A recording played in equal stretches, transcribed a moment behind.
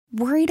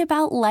Worried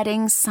about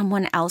letting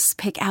someone else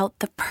pick out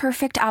the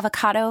perfect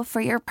avocado for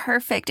your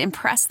perfect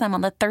impress them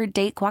on the third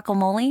date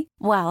guacamole?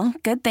 Well,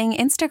 good thing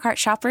Instacart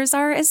shoppers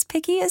are as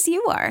picky as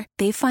you are.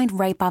 They find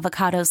ripe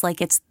avocados like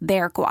it's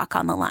their guac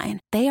on the line.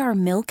 They are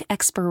milk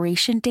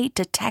expiration date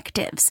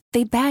detectives.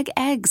 They bag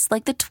eggs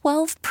like the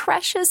 12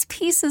 precious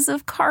pieces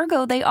of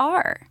cargo they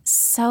are.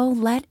 So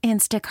let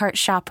Instacart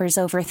shoppers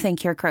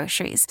overthink your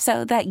groceries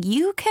so that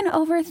you can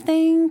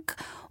overthink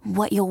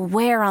what you'll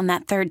wear on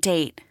that third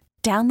date.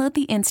 Download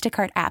the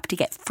Instacart app to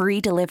get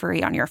free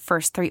delivery on your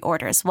first 3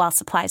 orders while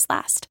supplies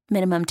last.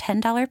 Minimum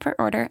 $10 per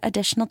order.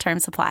 Additional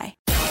terms apply.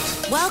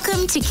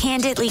 Welcome to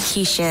Candidly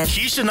Keisha.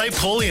 Keisha Knight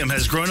Pulliam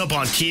has grown up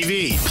on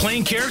TV,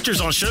 playing characters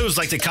on shows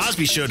like The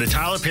Cosby Show to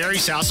Tyler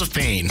Perry's House of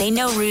Pain. They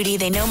know Rudy,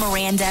 they know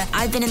Miranda.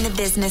 I've been in the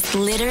business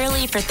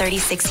literally for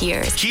 36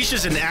 years.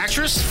 Keisha's an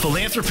actress,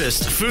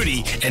 philanthropist,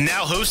 foodie, and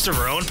now host of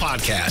her own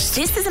podcast.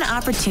 This is an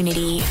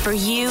opportunity for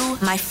you,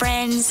 my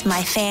friends,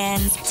 my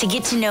fans, to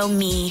get to know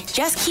me,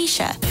 just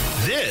Keisha.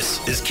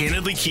 This is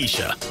Candidly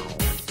Keisha.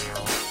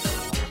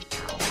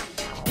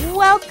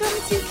 Welcome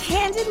to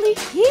Candidly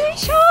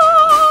Keisha.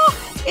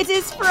 It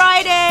is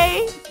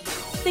Friday.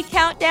 The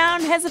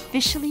countdown has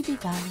officially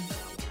begun.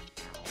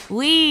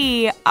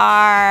 We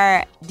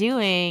are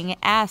doing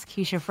Ask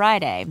Keisha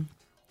Friday.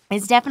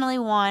 It's definitely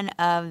one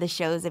of the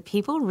shows that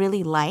people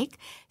really like,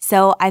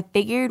 so I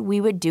figured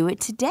we would do it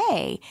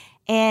today.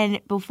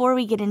 And before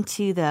we get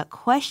into the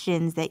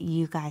questions that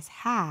you guys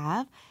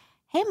have,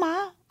 hey,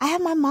 Ma, I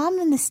have my mom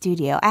in the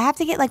studio. I have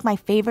to get like my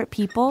favorite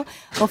people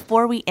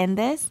before we end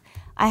this.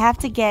 I have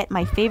to get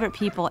my favorite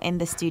people in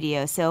the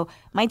studio. So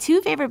my 2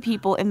 favorite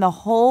people in the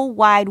whole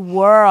wide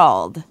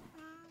world.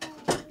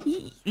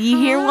 You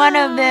hear one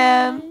of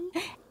them?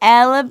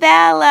 Ella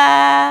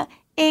Bella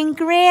and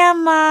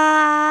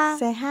Grandma.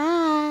 Say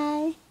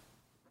hi.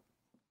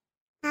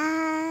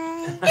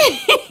 Hi.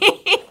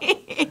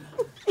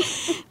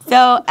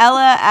 So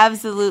Ella,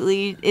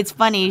 absolutely, it's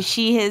funny.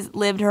 She has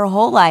lived her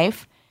whole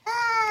life.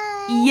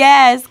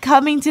 Yes,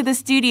 coming to the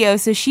studio.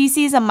 So she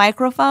sees a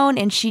microphone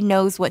and she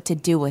knows what to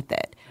do with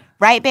it.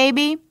 Right,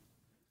 baby?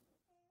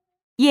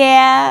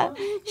 Yeah,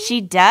 she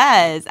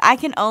does. I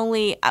can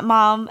only,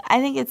 Mom, I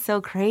think it's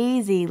so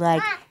crazy.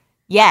 Like,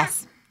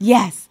 yes.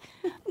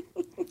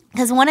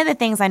 Because one of the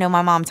things I know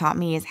my mom taught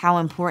me is how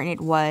important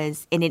it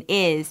was, and it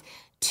is,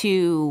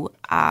 to,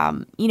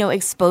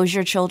 expose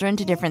your children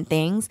to different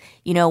things.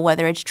 You know,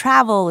 whether it's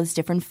travel, it's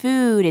different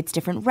food, it's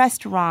different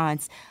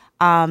restaurants,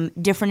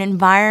 different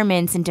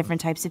environments and different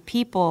types of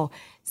people.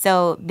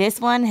 So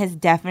this one has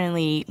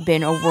definitely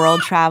been a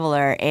world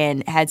traveler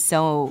and had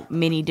so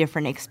many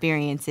different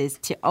experiences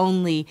to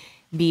only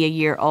be a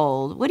year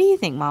old. What do you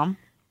think, Mom?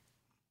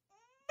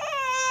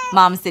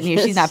 Mom's sitting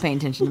here. She's not paying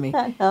attention to me.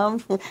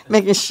 I'm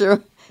making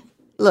sure.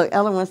 Look,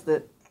 Ella wants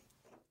to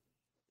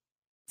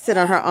sit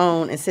on her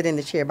own and sit in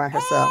the chair by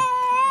herself.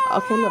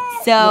 Okay, look.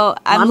 So look,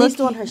 I'm Mommy's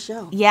looking. doing her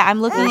show. Yeah,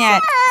 I'm looking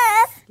at.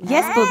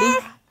 Yes,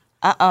 booby.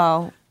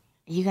 Uh-oh.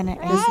 You gonna?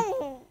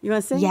 You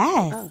want to sing?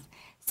 Yes. Oh.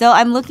 So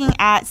I'm looking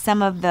at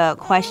some of the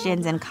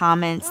questions and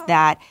comments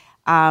that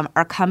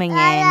are coming in.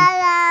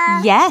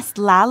 Yes,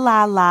 la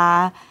la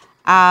la.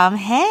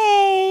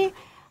 Hey.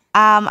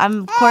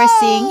 I'm of course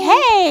seeing.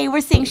 Hey,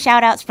 we're seeing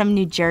shout outs from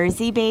New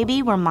Jersey,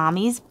 baby, where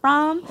Mommy's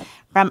from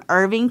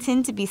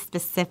Irvington to be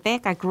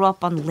specific. I grew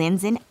up on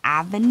Linden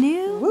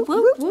Avenue. Woo,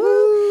 woo,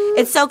 woo.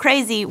 It's so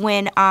crazy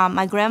when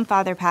my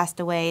grandfather passed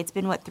away. It's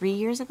been 3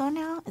 years ago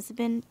now? Has it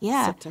been?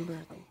 Yeah. September,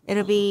 I think.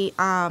 It'll be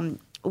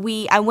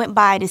I went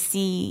by to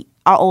see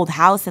our old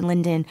house in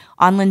Linden,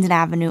 on Linden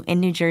Avenue in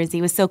New Jersey.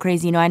 It was so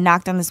crazy. You know, I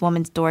knocked on this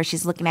woman's door.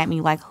 She's looking at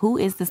me like, who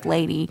is this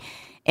lady?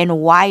 And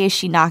why is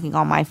she knocking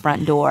on my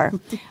front door?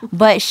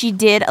 But she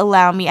did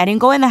allow me. I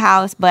didn't go in the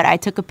house, but I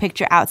took a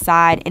picture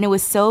outside. And it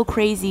was so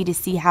crazy to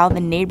see how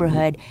the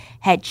neighborhood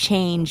had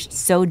changed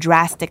so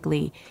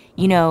drastically.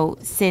 You know,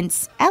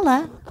 since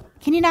Ella,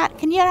 can you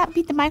not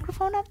beat the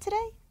microphone up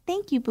today?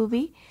 Thank you,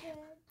 booby.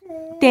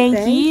 Thank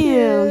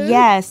you.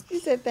 Yes. You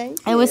said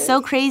thank you. It was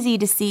so crazy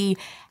to see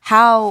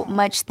how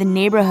much the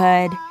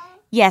neighborhood,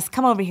 yes,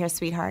 come over here,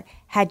 sweetheart,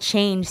 had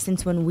changed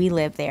since when we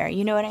lived there.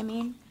 You know what I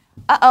mean?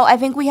 Uh-oh, I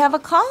think we have a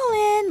call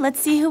in.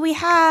 Let's see who we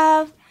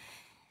have.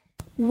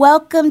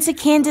 Welcome to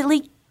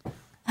Candidly.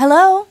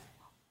 Hello?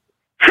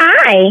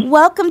 Hi.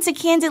 Welcome to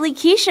Candidly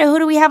Keisha. Who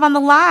do we have on the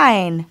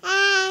line?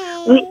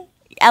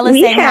 Ella's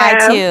We saying hi,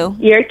 have too.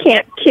 your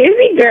Camp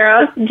Kizzy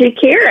girl,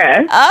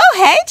 Jakira. Oh,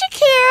 hey,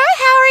 Jakira.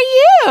 How are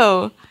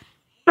you?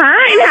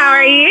 Fine, how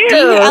are you? Do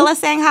you hear Ella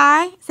saying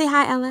hi? Say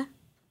hi, Ella.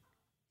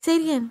 Say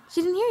it again.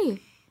 She didn't hear you.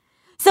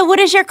 So what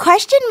is your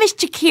question, Miss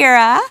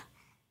Jakira?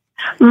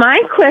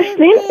 My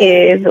question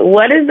is,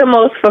 what is the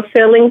most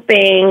fulfilling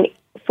thing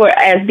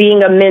as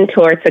being a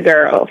mentor to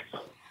girls?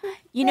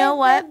 You know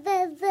what?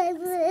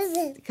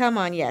 Come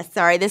on, yes.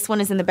 Sorry, this one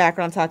is in the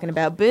background talking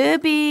about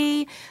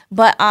booby.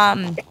 But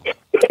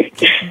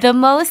the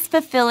most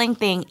fulfilling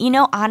thing, you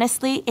know,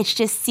 honestly, it's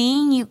just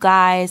seeing you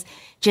guys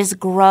just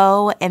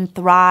grow and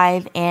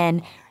thrive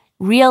and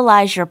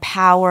realize your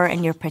power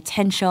and your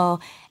potential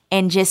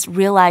and just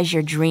realize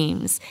your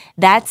dreams.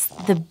 That's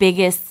the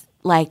biggest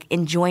like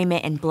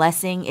enjoyment and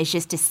blessing, is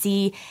just to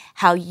see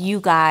how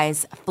you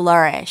guys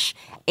flourish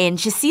and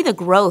just see the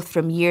growth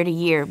from year to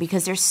year,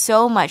 because there's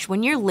so much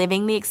when you're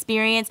living the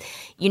experience,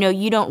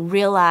 you don't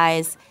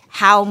realize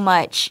how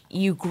much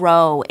you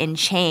grow and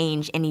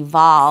change and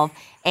evolve,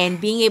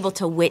 and being able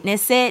to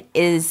witness it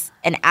is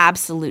an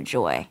absolute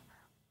joy.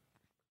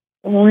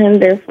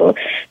 Wonderful.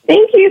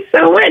 Thank you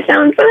so much.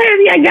 I'm so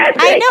happy I got that.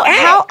 I know.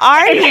 How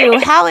are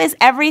you? How is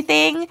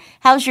everything?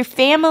 How's your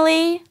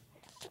family?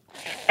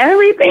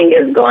 Everything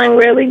is going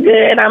really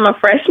good. I'm a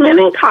freshman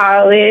in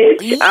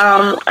college.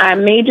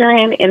 I'm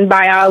majoring in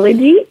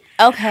biology.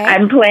 Okay.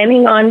 I'm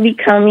planning on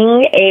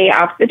becoming a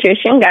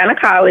obstetrician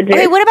gynecologist.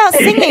 Okay, what about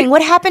singing?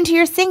 What happened to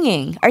your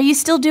singing? Are you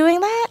still doing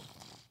that?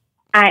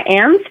 I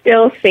am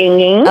still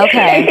singing.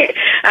 Okay.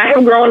 I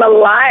have grown a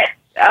lot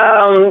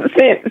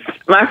since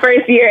my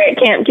first year at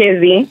Camp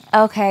Kizzy.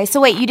 Okay.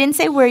 So wait, you didn't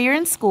say where you're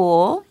in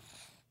school.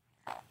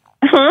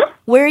 Huh?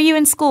 Where are you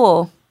in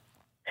school?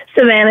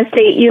 Savannah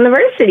State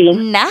University.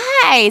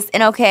 Nice.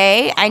 And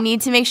okay, I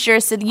need to make sure.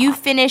 So you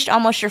finished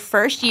almost your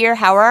first year.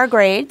 How are our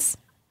grades?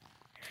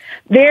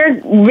 They're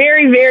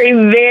very, very,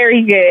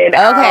 very good. Okay,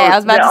 I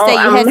was about to say you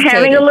I'm hesitated.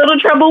 having a little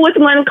trouble with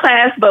one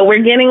class, but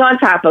we're getting on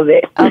top of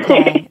it.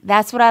 Okay,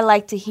 that's what I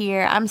like to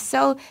hear.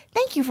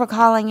 Thank you for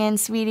calling in,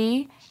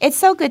 sweetie. It's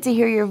so good to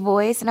hear your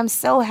voice, and I'm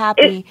so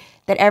happy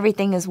that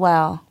everything is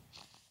well.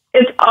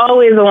 It's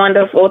always a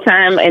wonderful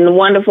time and a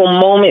wonderful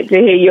moment to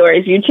hear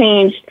yours. You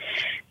changed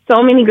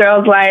so many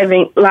girls' lives,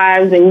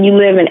 and you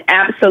live in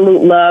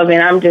absolute love,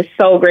 and I'm just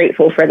so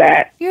grateful for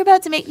that. You're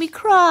about to make me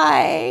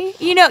cry.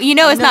 You know,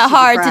 it's not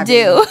hard to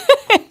do.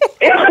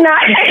 It's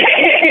not.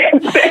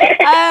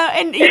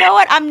 And you know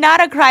what? I'm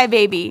not a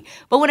crybaby,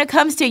 but when it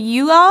comes to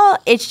you all,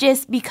 it's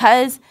just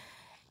because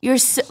you're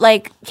so,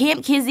 like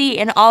Camp Kizzy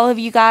and all of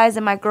you guys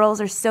and my girls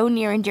are so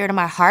near and dear to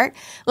my heart.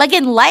 Like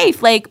in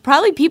life, like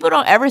probably people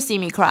don't ever see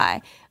me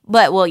cry,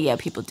 but well, yeah,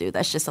 people do.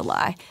 That's just a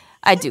lie.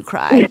 I do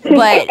cry,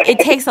 but it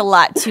takes a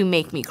lot to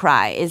make me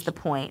cry is the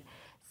point.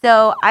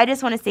 So I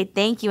just want to say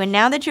thank you. And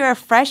now that you're a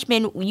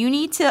freshman, you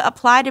need to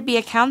apply to be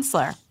a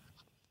counselor.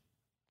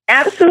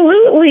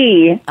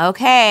 Absolutely.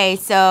 Okay,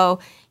 so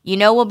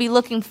we'll be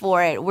looking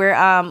for it. We're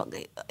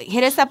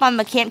hit us up on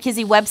the Camp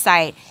Kizzy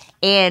website,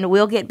 and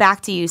we'll get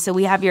back to you. So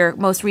we have your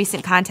most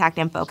recent contact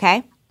info.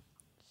 Okay.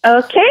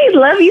 Okay.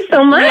 Love you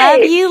so much. Love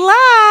you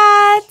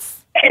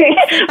lots.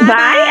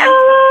 Bye,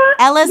 Ella.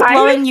 Ella's Bye,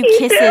 blowing you Lakeisha.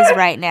 kisses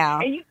right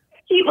now.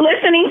 Keep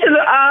listening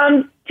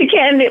to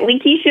Candidly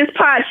Keisha's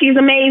pod. She's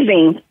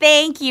amazing.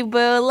 Thank you, boo.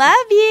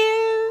 Love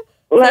you.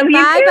 Love you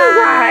bye too.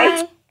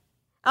 bye. Bye.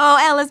 Oh,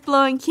 Ella's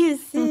blowing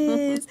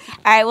kisses. All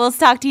right, we'll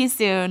talk to you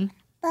soon.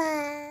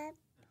 Bye.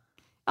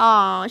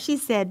 Oh, she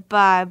said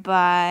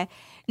bye.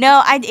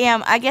 No, I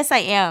am. I guess I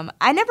am.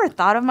 I never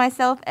thought of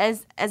myself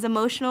as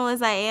emotional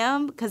as I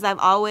am because I've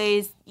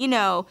always,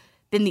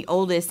 been the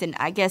oldest, and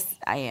I guess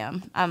I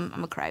am.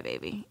 I'm a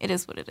crybaby. It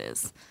is what it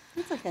is.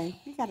 It's okay.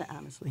 You got it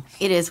honestly.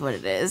 It is what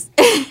it is.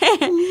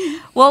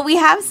 Well, we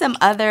have some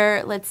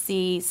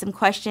some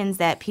questions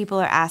that people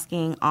are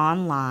asking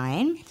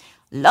online.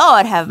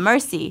 Lord have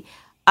mercy.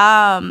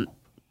 Someone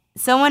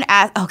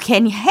asked,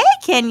 Kenya. Hey,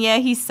 Kenya.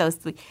 He's so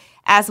sweet.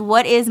 Asked,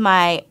 what is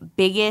my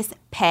biggest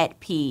pet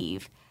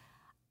peeve?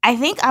 I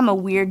think I'm a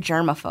weird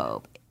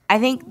germaphobe. I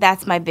think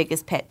that's my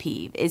biggest pet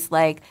peeve. It's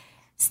like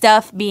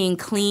stuff being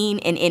clean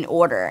and in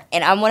order.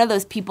 And I'm one of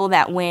those people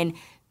that when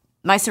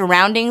my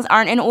surroundings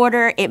aren't in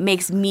order, it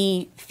makes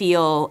me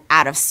feel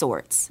out of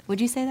sorts. Would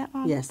you say that,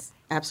 Mom? Yes,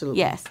 absolutely.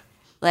 Yes.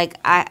 Like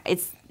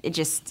it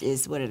just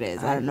is what it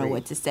is. I don't know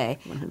what to say.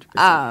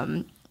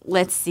 100%.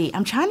 Let's see.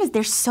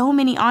 There's so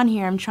many on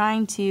here. I'm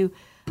trying to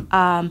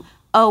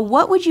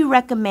what would you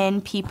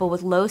recommend people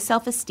with low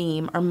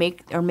self-esteem or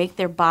make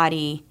their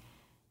body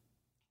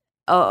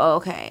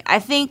okay. I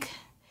think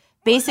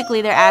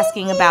basically they're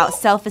asking about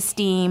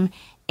self-esteem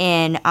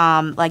and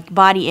like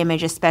body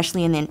image,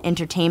 especially in the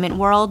entertainment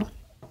world.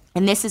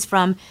 And this is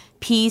from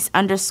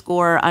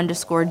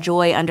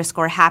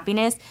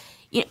peace__joy_happiness.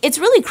 It's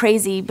really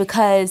crazy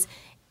because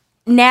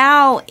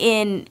now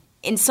in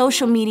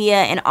social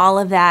media and all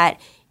of that,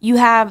 you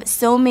have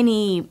so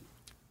many,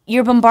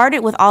 you're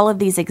bombarded with all of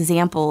these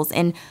examples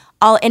and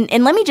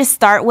let me just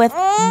start with,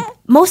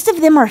 most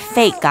of them are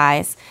fake,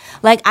 guys.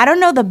 Like, I don't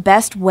know the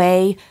best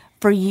way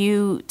for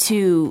you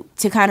to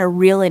kind of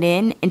reel it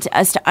in and to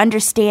us to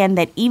understand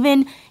that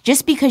even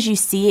just because you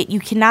see it, you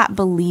cannot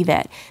believe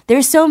it.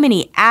 There's so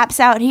many apps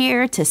out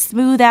here to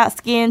smooth out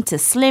skin, to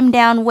slim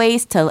down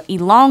waist, to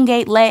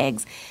elongate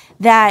legs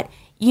that,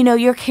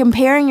 you're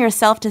comparing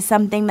yourself to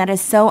something that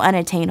is so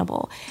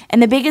unattainable.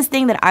 And the biggest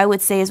thing that I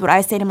would say is what I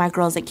say to my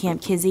girls at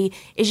Camp Kizzy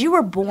is you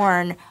were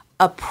born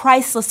a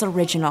priceless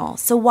original.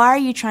 So why are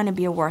you trying to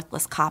be a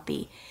worthless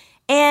copy?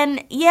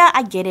 And yeah,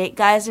 I get it.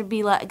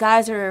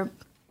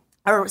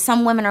 Or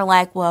some women are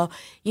like, well,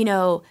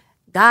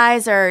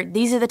 these are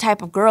the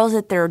type of girls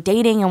that they're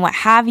dating and what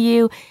have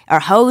you,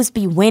 or hoes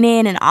be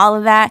winning and all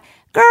of that.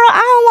 girl,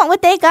 I don't want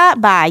what they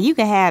got. Bye. You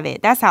can have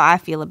it. That's how I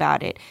feel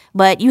about it.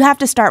 But you have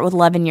to start with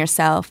loving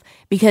yourself,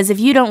 because if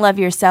you don't love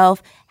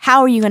yourself,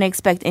 how are you going to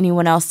expect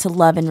anyone else to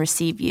love and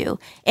receive you?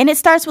 And it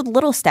starts with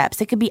little steps.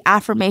 It could be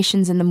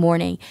affirmations in the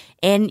morning.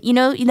 And you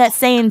know that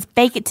saying,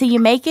 fake it till you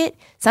make it?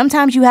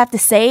 Sometimes you have to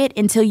say it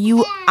until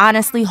you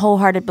honestly,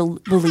 wholeheartedly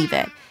believe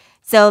it.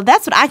 So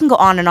that's what I can go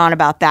on and on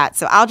about that.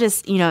 So I'll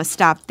just,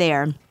 stop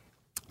there.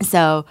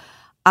 So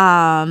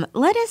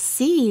let us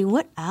see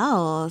what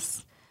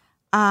else.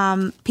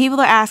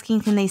 People are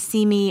asking, can they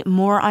see me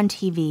more on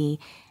TV?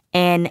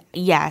 And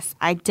yes,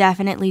 I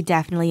definitely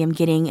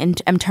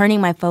I'm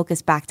turning my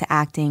focus back to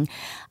acting.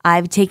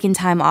 I've taken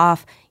time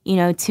off,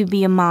 to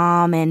be a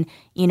mom and,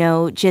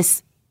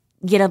 just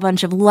get a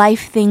bunch of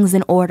life things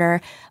in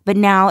order. But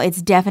now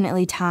it's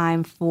definitely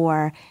time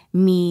for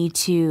me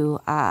to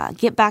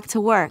get back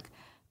to work.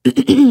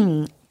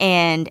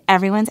 And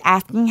everyone's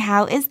asking,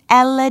 how is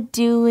Ella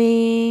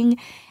doing?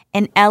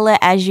 And Ella,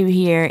 as you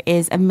hear,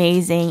 is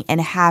amazing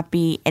and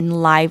happy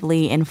and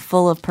lively and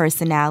full of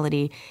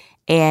personality.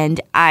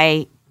 And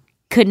I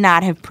could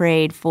not have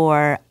prayed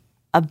for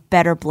a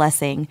better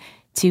blessing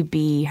to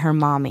be her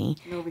mommy.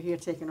 And over here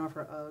taking off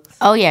her Uggs.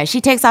 Oh, yeah. She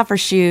takes off her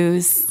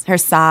shoes, her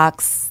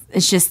socks.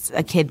 It's just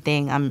a kid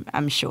thing,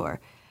 I'm sure.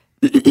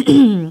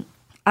 Let's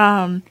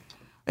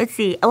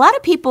see. A lot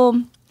of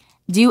people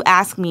do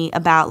ask me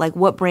about like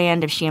what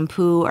brand of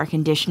shampoo or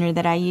conditioner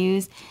that I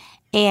use.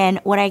 And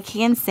what I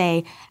can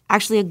say,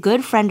 actually a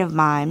good friend of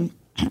mine,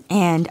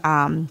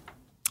 and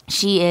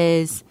she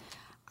is,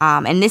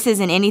 and this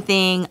isn't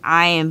anything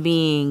I am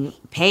being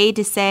paid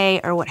to say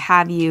or what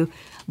have you,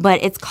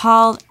 but it's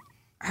called,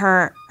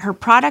 her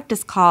product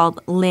is called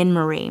Lynn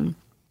Marie.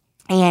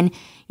 And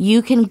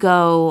you can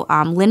go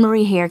Lynn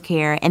Marie Hair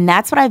Care, and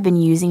that's what I've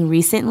been using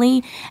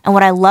recently. And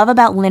what I love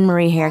about Lynn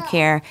Marie Hair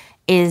Care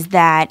is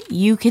that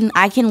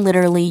I can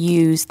literally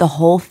use the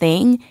whole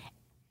thing,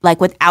 like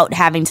without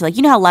having to, like,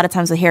 how a lot of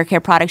times with hair care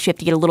products, you have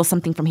to get a little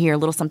something from here, a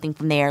little something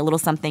from there, a little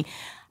something.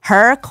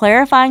 Her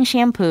clarifying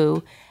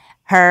shampoo,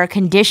 her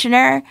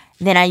conditioner,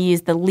 then I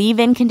use the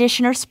leave-in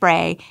conditioner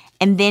spray,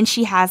 and then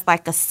she has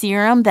like a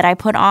serum that I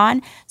put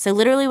on. So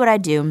literally what I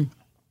do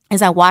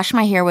is I wash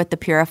my hair with the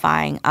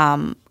purifying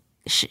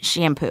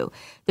shampoo.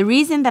 The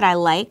reason that I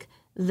like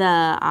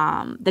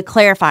the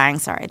clarifying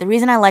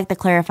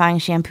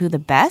shampoo the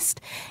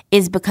best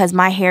is because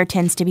my hair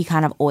tends to be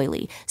kind of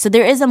oily. So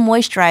there is a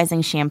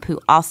moisturizing shampoo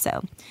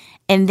also.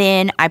 And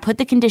then I put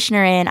the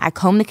conditioner in, I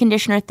comb the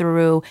conditioner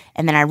through,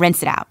 and then I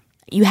rinse it out.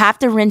 You have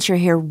to rinse your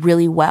hair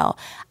really well.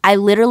 I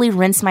literally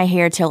rinse my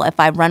hair till if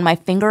I run my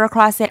finger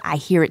across it, I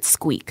hear it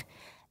squeak.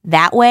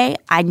 That way,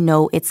 I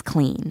know it's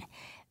clean.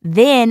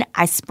 Then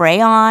I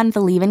spray on the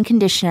leave-in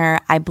conditioner,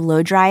 I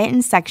blow dry it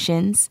in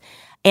sections,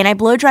 and I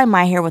blow dry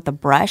my hair with a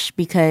brush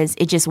because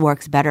it just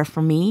works better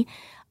for me.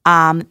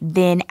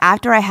 Then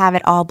after I have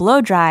it all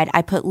blow dried,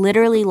 I put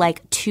literally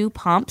like 2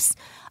 pumps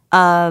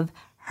of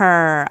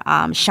her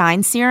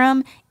shine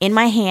serum in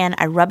my hand.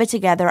 I rub it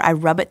together. I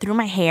rub it through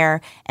my hair,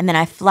 and then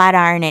I flat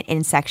iron it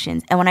in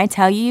sections. And when I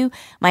tell you,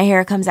 my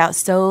hair comes out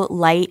so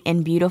light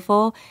and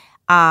beautiful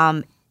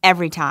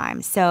every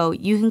time. So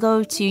you can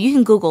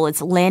Google,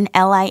 it's Lynn,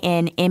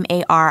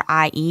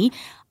 Linmarie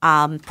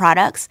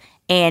products.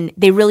 And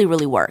they really,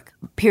 really work,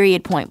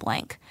 period, point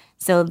blank.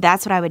 So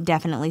that's what I would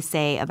definitely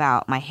say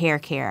about my hair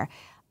care.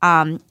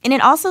 And it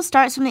also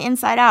starts from the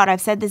inside out.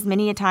 I've said this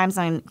many a times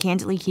on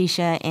Candidly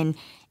Keisha, and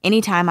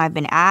anytime I've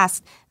been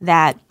asked,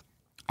 that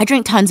I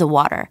drink tons of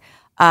water.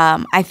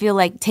 I feel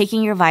like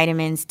taking your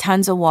vitamins,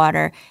 tons of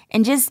water,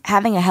 and just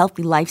having a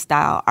healthy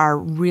lifestyle are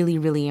really,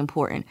 really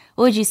important.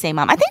 What would you say,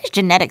 Mom? I think it's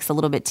genetics a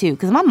little bit too,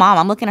 because my mom,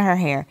 I'm looking at her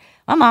hair.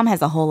 My mom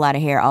has a whole lot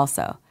of hair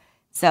also.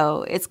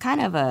 So it's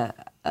kind of a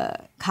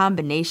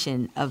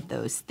combination of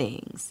those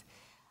things.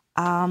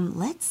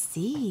 Let's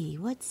see.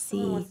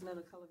 Someone wants to know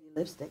the color of your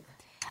lipstick.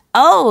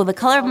 Oh, the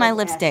color of my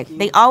lipstick.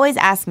 They always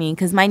ask me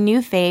because my new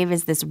fave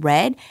is this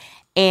red,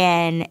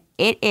 and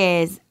it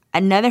is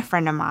another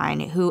friend of mine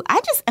who I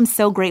just am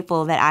so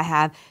grateful that I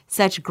have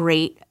such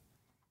great,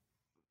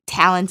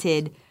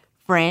 talented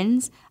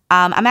friends.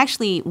 I'm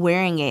actually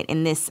wearing it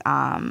in this,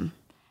 and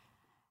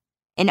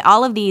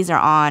all of these are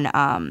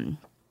on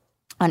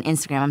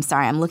Instagram. I'm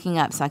sorry, I'm looking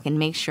up so I can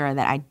make sure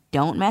that I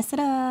don't mess it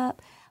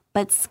up.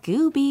 But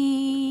Scooby,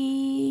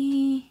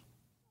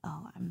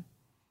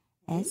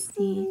 let's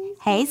see.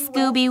 Hey,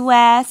 Scooby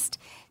West.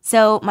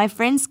 So my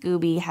friend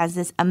Scooby has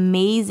this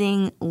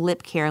amazing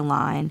lip care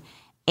line,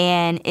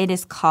 and it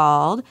is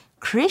called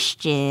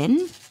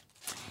Christian.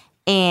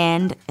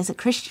 And is it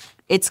Christian?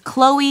 It's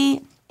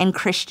Chloe and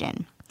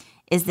Christian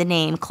is the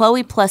name.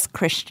 Chloe plus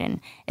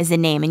Christian is the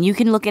name. And you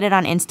can look at it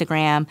on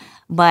Instagram.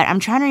 But I'm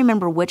trying to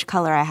remember which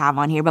color I have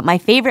on here. But my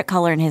favorite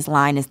color in his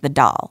line is the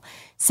doll.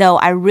 So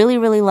I really,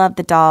 really love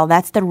the doll.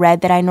 That's the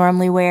red that I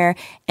normally wear.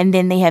 And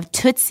then they have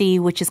Tootsie,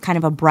 which is kind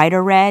of a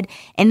brighter red.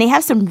 And they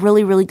have some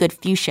really, really good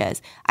fuchsias.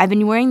 I've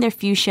been wearing their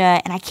fuchsia,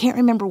 and I can't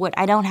remember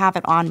I don't have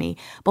it on me.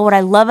 But what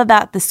I love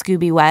about the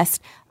Scooby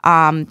West,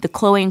 the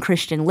Chloe and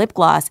Christian lip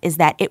gloss, is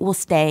that it will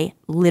stay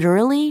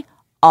literally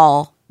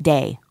all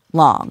day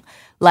long.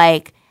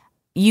 Like,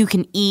 you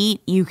can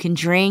eat, you can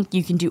drink,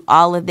 you can do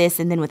all of this.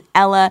 And then with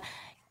Ella,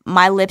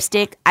 my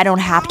lipstick, I don't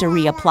have to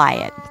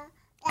reapply it.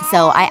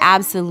 So I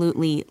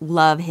absolutely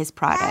love his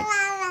product.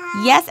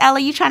 Yes, Ella,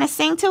 you trying to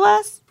sing to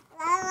us?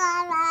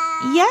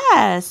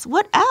 Yes.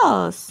 What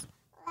else?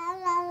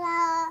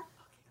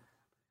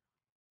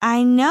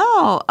 I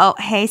know. Oh,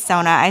 hey,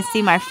 Sona. I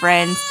see my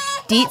friends.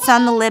 Deet's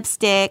on the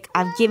lipstick.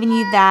 I've given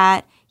you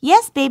that.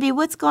 Yes, baby.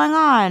 What's going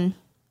on?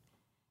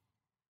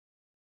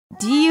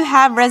 Do you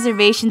have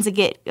reservations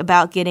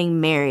about getting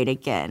married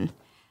again?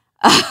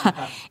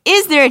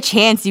 Is there a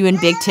chance you and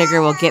Big Tigger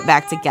will get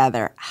back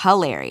together?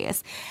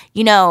 Hilarious.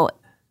 You know,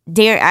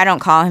 I don't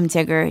call him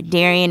Tigger.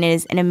 Darian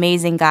is an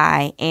amazing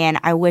guy, and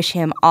I wish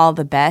him all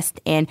the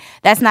best. And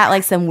that's not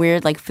like some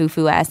weird, like,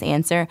 foo-foo ass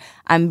answer.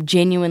 I'm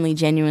genuinely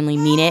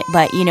mean it.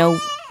 But, you know,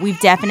 we've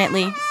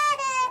definitely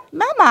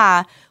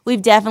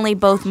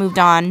both moved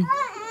on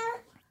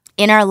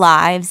in our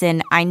lives,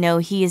 and I know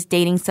he is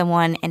dating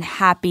someone and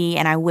happy,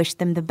 and I wish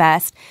them the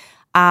best.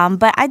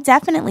 But I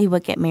definitely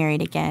would get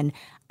married again.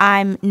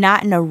 I'm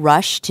not in a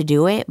rush to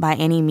do it by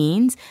any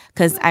means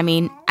because, I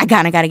mean, I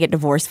kind of got to get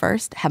divorced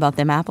first. How about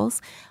them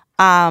apples?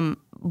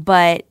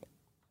 But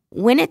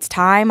when it's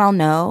time, I'll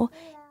know.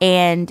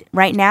 And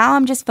right now,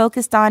 I'm just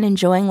focused on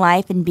enjoying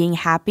life and being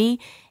happy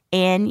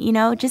and, you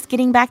know, just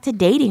getting back to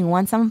dating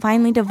once I'm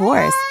finally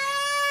divorced.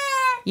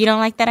 You don't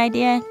like that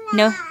idea?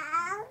 No?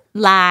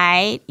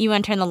 Light. You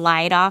want to turn the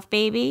light off,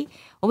 baby?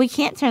 Well, we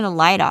can't turn the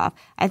light off.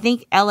 I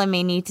think Ella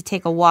may need to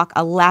take a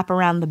lap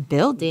around the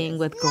building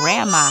with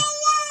Grandma.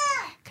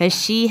 Because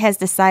she has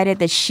decided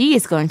that she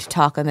is going to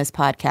talk on this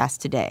podcast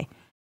today.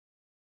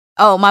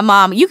 Oh, my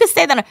mom. You can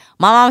say that.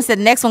 My mom said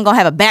the next one going to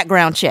have a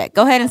background check.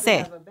 Go ahead and say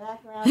it. Have a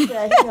background check.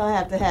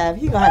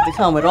 He's going to have to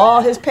come with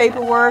all his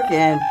paperwork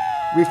and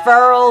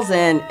referrals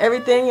and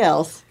everything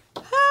else.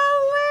 Hilarious.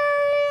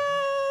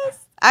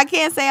 I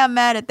can't say I'm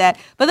mad at that.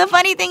 But the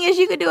funny thing is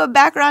you could do a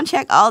background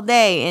check all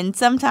day. And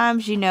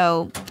sometimes, you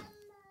know,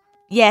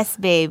 yes,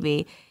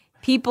 baby,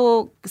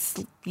 people,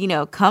 you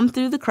know, come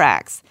through the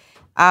cracks.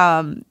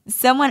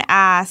 Someone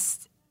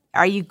asked,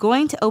 are you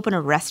going to open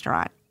a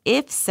restaurant?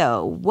 If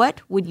so, what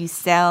would you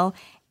sell?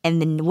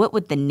 And then what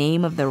would the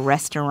name of the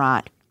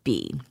restaurant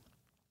be?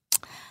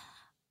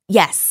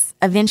 Yes,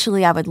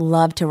 eventually I would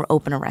love to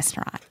open a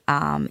restaurant.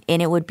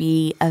 And it would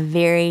be a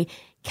very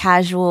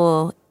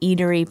casual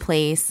eatery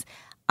place,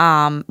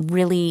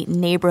 really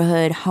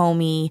neighborhood,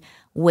 homey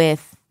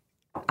with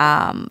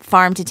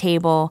farm to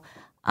table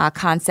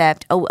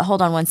concept. Oh,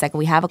 hold on one second.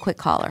 We have a quick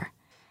caller.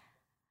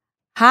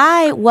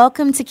 Hi,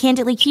 welcome to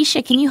Candidly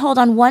Keisha. Can you hold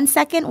on 1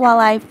 second while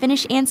I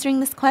finish answering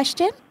this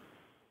question?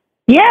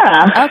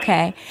 Yeah.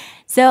 Okay.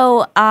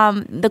 So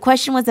the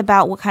question was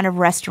about what kind of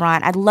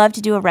restaurant. I'd love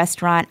to do a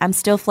restaurant. I'm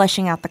still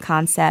fleshing out the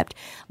concept,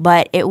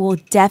 but it will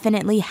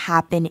definitely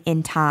happen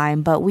in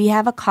time. But we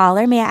have a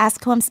caller. May I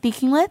ask who I'm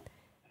speaking with?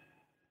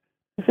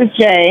 This is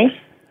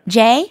Jay.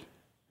 Jay?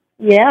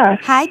 Yeah.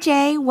 Hi,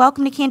 Jay.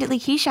 Welcome to Candidly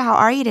Keisha. How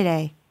are you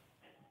today?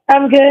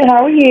 I'm good.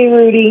 How are you,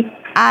 Rudy?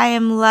 I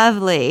am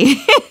lovely.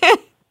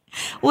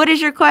 What is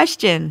your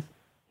question?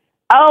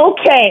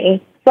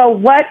 Okay. So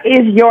what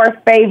is your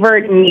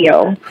favorite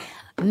meal?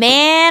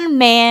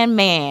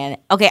 Man.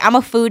 Okay, I'm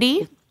a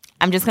foodie.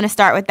 I'm just going to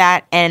start with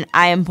that. And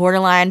I am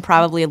borderline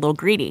probably a little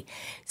greedy.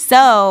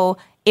 So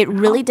it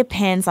really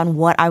depends on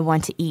what I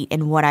want to eat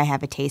and what I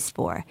have a taste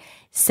for.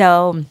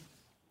 So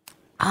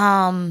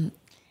I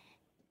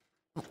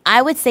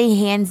would say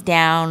hands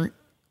down,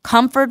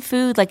 comfort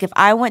food. Like if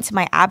I went to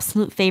my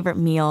absolute favorite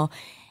meal,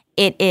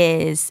 it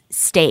is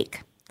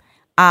steak.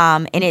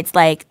 And it's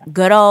like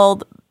good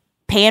old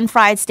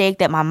pan-fried steak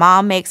that my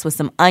mom makes with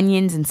some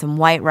onions and some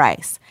white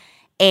rice.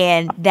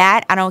 And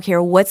that, I don't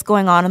care what's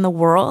going on in the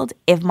world,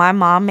 if my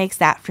mom makes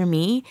that for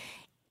me,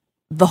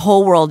 the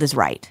whole world is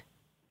right.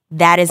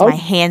 That is my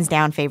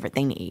hands-down favorite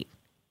thing to eat.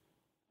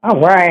 All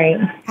right.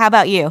 How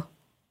about you?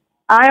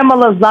 I am a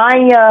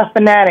lasagna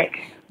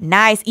fanatic.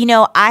 Nice. You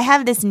know, I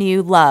have this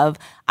new love.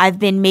 I've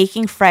been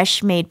making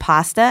fresh-made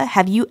pasta.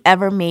 Have you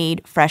ever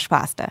made fresh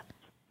pasta?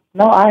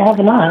 No, I have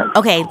not.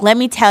 Okay, let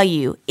me tell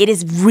you, it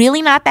is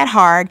really not that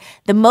hard.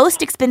 The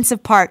most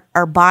expensive part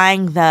are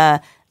buying the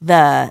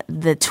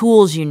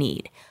tools you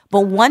need.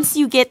 But once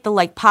you get the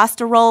like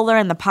pasta roller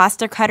and the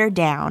pasta cutter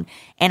down,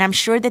 and I'm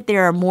sure that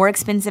there are more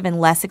expensive and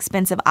less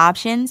expensive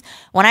options,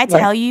 when I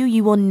tell you,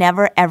 you will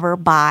never ever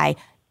buy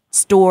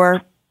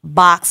store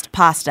boxed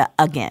pasta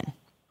again.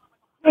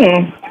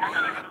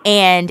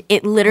 And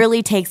it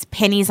literally takes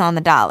pennies on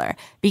the dollar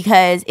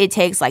because it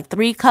takes like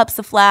 3 cups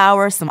of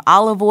flour, some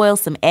olive oil,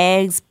 some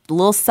eggs, a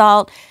little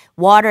salt,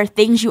 water,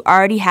 things you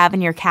already have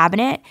in your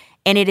cabinet.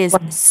 And it is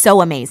so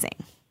amazing.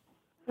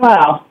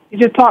 Wow. You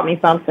just taught me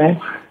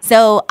something.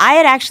 So I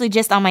had actually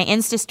just on my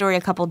Insta story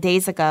a couple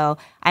days ago,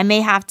 I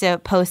may have to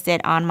post it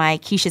on my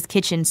Keisha's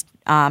Kitchen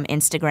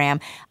Instagram.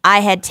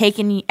 I had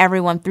taken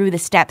everyone through the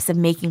steps of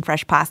making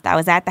fresh pasta. I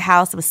was at the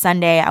house. It was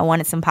Sunday. I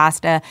wanted some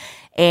pasta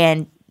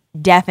and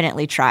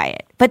definitely try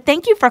it. But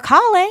thank you for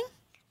calling.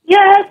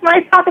 Yes,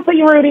 nice talking to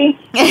you, Rudy.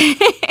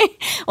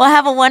 Well,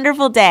 have a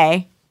wonderful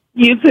day.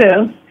 You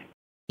too.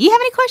 You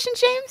have any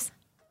questions, James?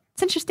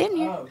 Since you're standing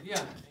here. Oh,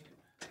 yeah.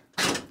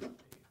 Let me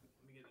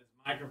get this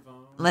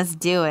microphone. Let's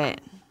do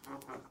it.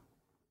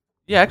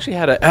 Yeah, I actually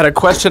had a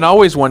question. I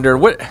always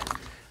wondered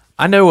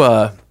I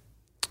know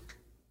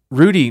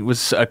Rudy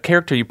was a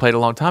character you played a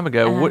long time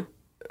ago.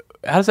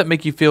 How does that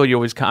make you feel? You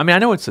always I mean, I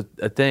know it's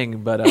a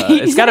thing, but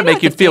it's got to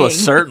make you feel a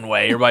certain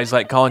way. Everybody's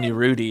like calling you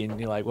Rudy, and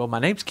you're like, well, my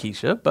name's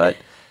Keisha, but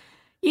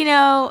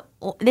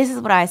this is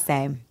what I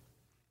say.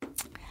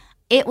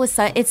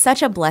 It's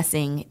such a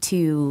blessing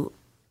to,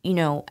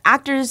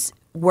 actors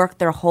work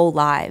their whole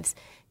lives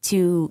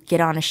to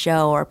get on a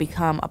show or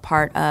become a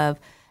part of,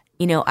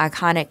 an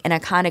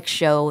iconic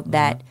show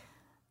that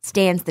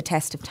stands the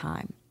test of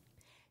time.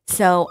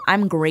 So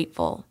I'm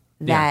grateful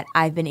that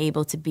I've been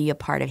able to be a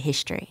part of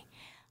history.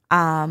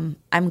 I'm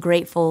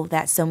grateful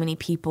that so many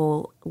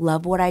people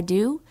love what I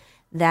do,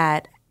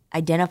 that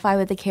identify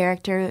with the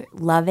character,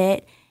 love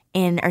it,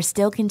 and are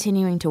still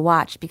continuing to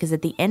watch, because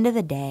at the end of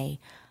the day,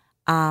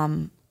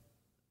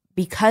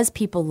 because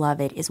people love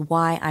it is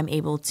why I'm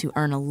able to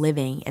earn a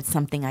living at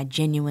something I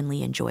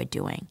genuinely enjoy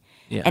doing.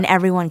 Yeah. And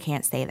everyone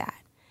can't say that.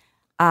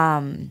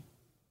 I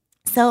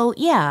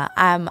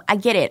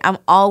get it. I'm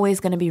always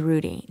going to be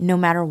Rudy, no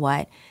matter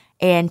what.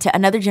 And to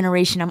another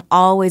generation, I'm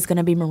always going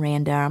to be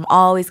Miranda. I'm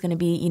always going to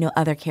be,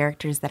 other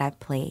characters that I've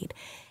played.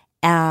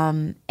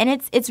 And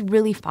it's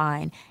really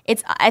fine.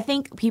 I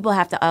think people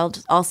have to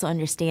also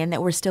understand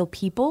that we're still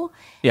people.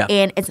 Yeah.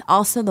 And it's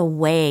also the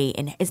way,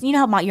 and it's,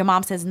 how your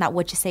mom says, not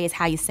what you say, is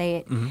how you say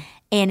it. Mm-hmm.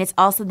 And it's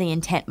also the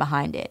intent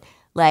behind it.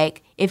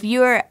 Like, if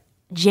you're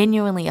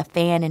genuinely a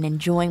fan and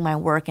enjoying my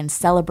work and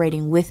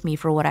celebrating with me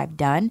for what I've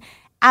done,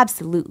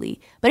 absolutely.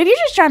 But if you're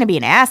just trying to be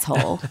an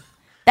asshole,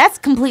 that's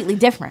completely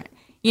different.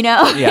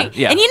 Yeah. And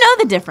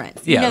the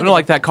difference. Yeah,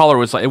 like that caller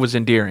was like, it was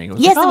endearing. It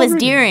was it was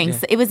endearing. Yeah.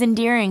 It was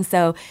endearing.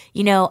 So,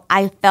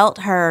 I felt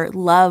her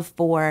love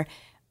for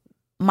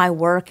my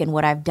work and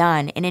what I've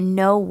done. And in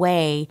no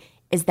way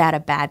is that a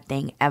bad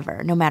thing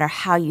ever, no matter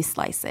how you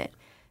slice it.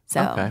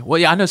 So, okay. Well,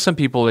 yeah, I know some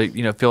people,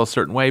 feel a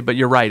certain way, but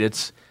you're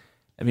right.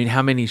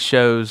 How many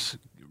shows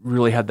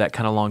really had that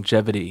kind of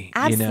longevity?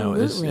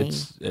 Absolutely.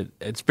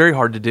 It's very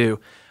hard to do.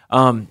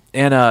 And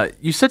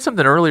you said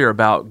something earlier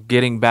about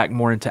getting back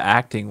more into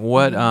acting.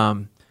 What,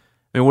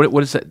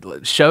 what is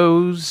that?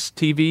 Shows,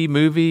 TV,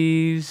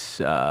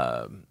 movies?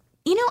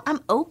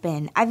 I'm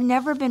open. I've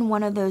never been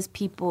one of those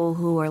people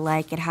who are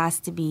like, it has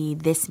to be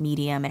this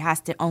medium. It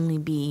has to only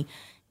be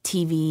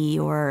TV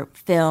or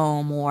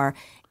film, or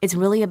it's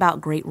really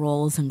about great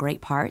roles and great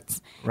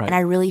parts. Right. And I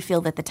really feel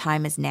that the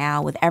time is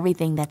now, with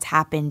everything that's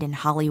happened in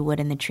Hollywood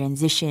and the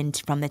transition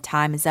from the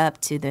Time Is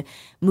Up to the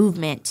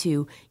movement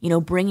to,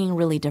 bringing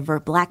really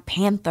diverse Black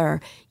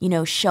Panther,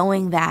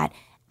 showing that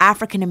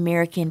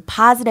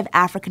positive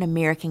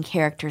African-American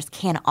characters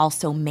can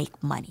also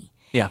make money.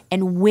 Yeah.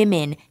 And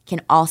women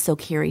can also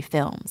carry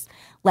films.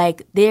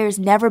 Like, there's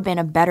never been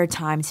a better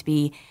time to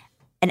be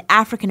an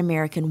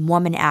African-American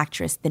woman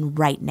actress than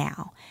right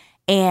now.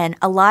 And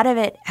a lot of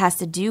it has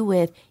to do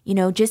with,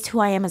 just who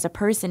I am as a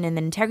person and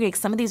the integrity.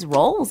 Some of these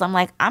roles, I'm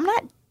like, I'm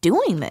not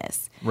doing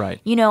this. Right.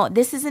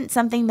 This isn't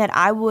something that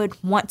I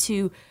would want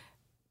to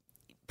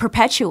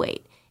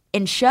perpetuate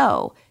and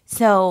show.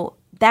 So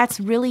that's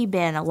really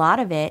been a lot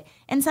of it.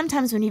 And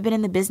sometimes when you've been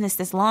in the business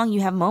this long,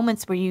 you have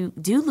moments where you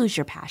do lose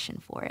your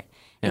passion for it.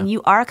 Yeah. And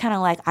you are kind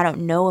of like, I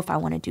don't know if I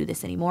want to do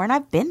this anymore. And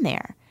I've been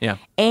there. Yeah.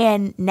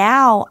 And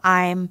now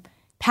I'm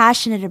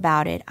passionate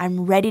about it.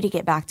 I'm ready to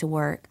get back to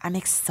work. I'm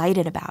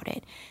excited about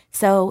it.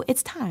 So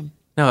it's time.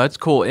 No, that's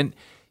cool. And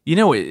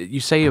you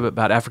say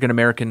about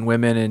African-American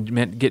women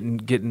and getting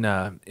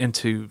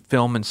into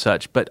film and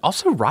such, but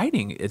also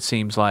writing, it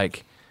seems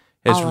like,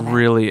 has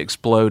really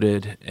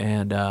exploded.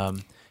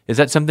 And is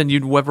that something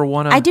you'd ever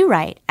want to? I do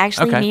write.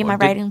 Actually, me and my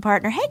writing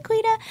partner, hey,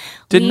 Quita.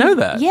 Didn't know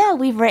that. Yeah,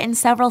 we've written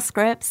several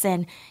scripts,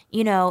 and,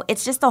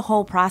 it's just the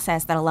whole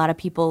process that a lot of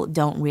people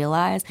don't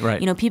realize.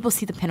 Right. People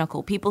see the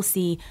pinnacle. People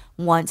see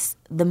once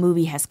the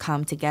movie has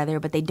come together,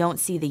 but they don't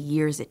see the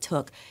years it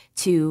took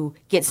to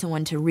get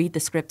someone to read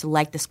the script, to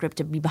like the script,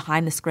 to be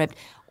behind the script,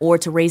 or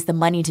to raise the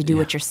money to do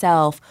it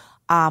yourself.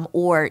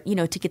 Or,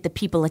 to get the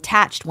people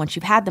attached once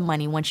you've had the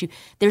money,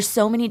 there's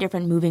so many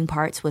different moving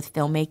parts with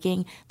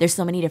filmmaking. There's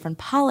so many different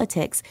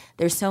politics.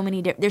 There's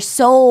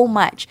so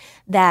much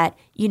that,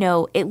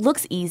 it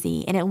looks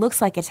easy and it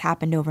looks like it's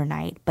happened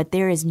overnight, but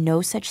there is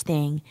no such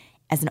thing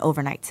as an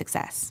overnight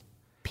success,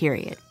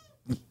 period.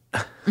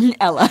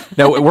 Ella.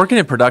 Now, working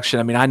in production,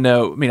 I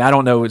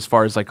don't know as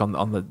far as like on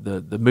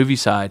the movie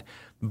side,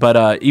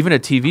 but even a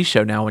TV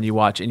show now, when you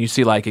watch and you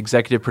see like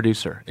executive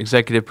producer,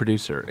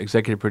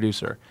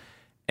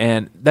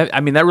 and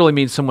that really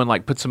means someone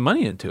like put some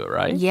money into it,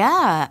 right?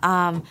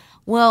 Yeah.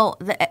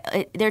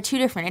 They're two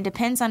different. It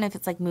depends on if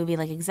it's like movie,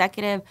 like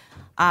executive.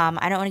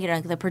 I don't want to get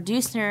on. The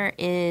producer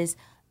is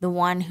the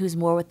one who's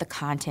more with the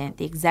content.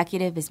 The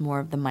executive is more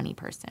of the money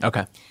person.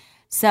 Okay.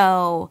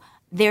 So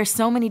there's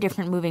so many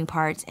different moving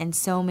parts and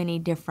so many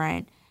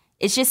different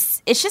it's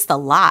just a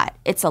lot.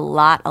 It's a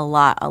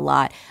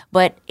lot.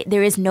 But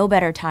there is no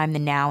better time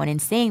than now. And in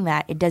saying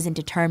that, it doesn't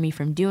deter me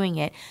from doing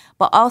it.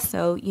 But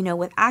also,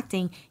 with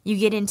acting, you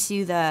get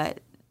into the,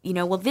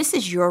 well, this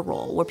is your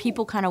role where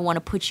people kind of want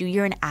to put you,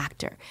 you're an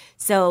actor.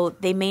 So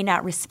they may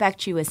not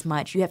respect you as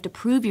much. You have to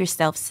prove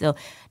yourself still.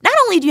 Not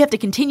only do you have to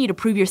continue to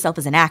prove yourself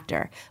as an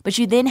actor, but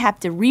you then have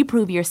to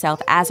reprove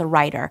yourself as a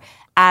writer,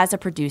 as a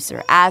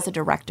producer, as a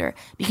director.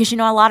 Because, a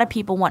lot of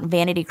people want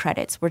vanity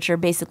credits, which are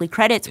basically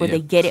credits where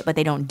they get it, but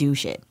they don't do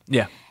shit.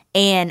 Yeah.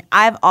 And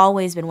I've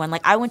always been one,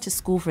 I went to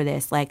school for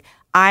this.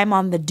 I'm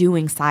on the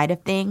doing side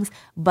of things,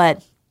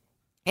 but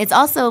it's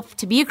also,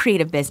 to be a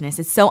creative business,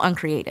 it's so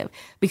uncreative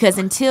because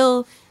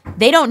until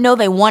they don't know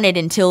they want it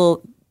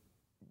until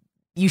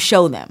you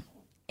show them.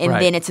 And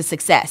then it's a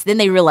success. Then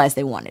they realize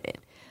they wanted it.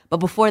 But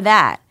before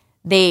that,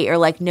 they are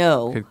like,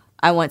 no,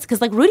 I want, because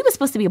Rudy was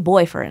supposed to be a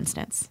boy, for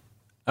instance.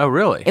 Oh,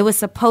 really? It was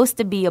supposed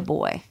to be a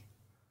boy.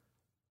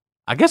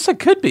 I guess it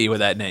could be with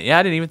that name. Yeah,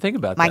 I didn't even think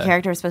about that. My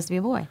character was supposed to be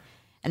a boy.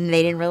 And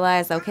they didn't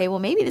realize, okay, well,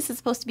 maybe this is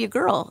supposed to be a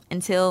girl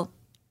until...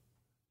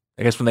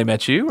 I guess when they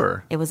met you,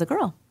 or? It was a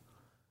girl.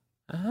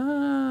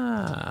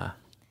 Ah.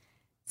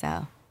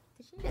 So,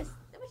 what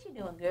you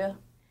doing, girl?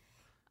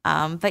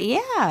 But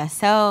yeah,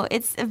 so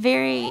it's a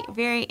very,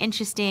 very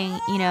interesting,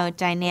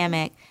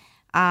 dynamic.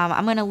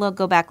 I'm gonna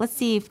go back. Let's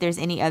see if there's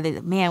any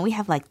other. Man, we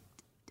have a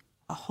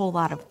whole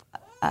lot of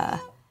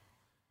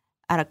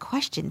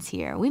questions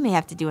here. We may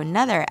have to do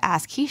another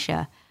Ask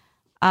Keisha.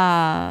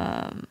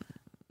 There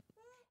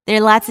are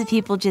lots of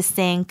people just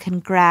saying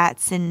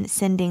congrats and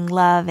sending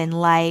love and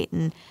light,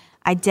 and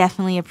I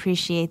definitely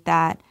appreciate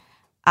that.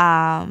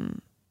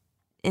 And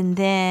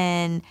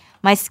then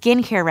my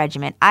skincare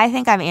regimen. I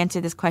think I've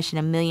answered this question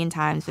a million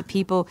times, but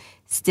people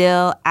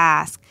still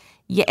ask.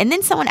 Yeah, and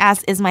then someone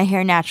asked, is my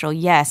hair natural?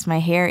 Yes, my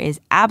hair is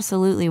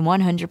absolutely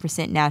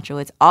 100% natural.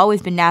 It's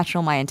always been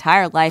natural my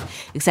entire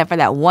life, except for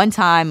that one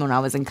time when I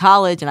was in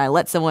college and I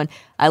went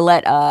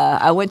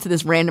to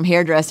this random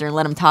hairdresser and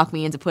let him talk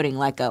me into putting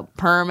a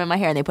perm in my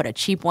hair, and they put a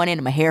cheap one in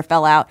and my hair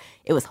fell out.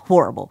 It was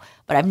horrible,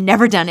 but I've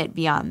never done it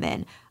beyond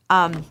then.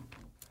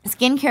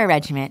 Skincare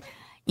regimen.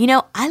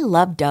 I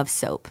love Dove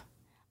soap.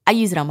 I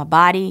use it on my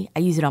body. I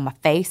use it on my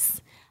face.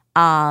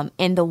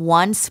 And the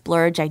one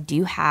splurge I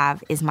do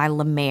have is my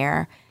La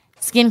Mer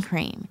skin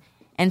cream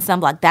and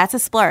sunblock. That's a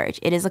splurge.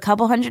 It is a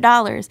couple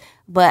 $100,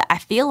 but I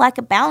feel like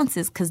it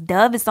balances because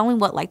Dove is only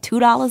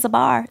 $2 a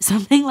bar,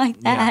 something like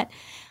that.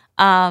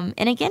 Yeah.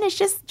 And again, it's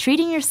just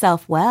treating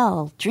yourself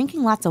well,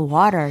 drinking lots of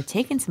water,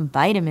 taking some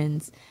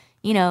vitamins,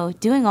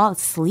 doing all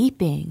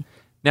sleeping.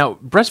 Now,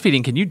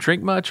 breastfeeding, can you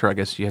drink much, or I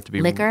guess you have to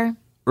be liquor?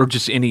 Or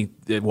just any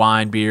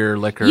wine, beer,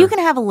 liquor? You can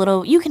have a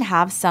little. You can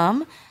have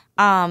some.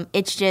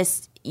 It's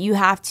just you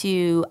have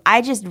to.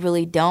 I just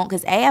really don't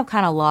because I've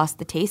kind of lost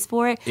the taste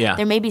for it. Yeah.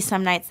 There may be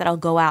some nights that I'll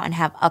go out and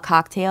have a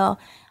cocktail,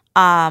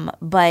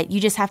 but you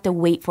just have to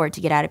wait for it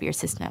to get out of your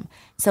system.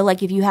 So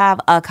if you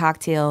have a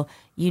cocktail,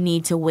 you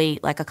need to wait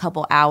a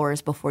couple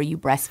hours before you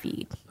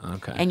breastfeed.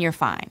 Okay. And you're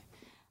fine.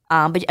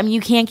 But you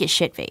can't get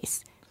shit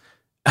faced.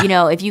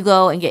 If you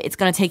go and it's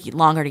going to take you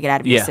longer to get out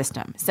of your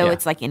system. So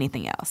it's like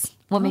anything else.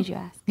 What made you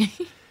ask?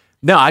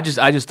 No, I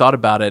just thought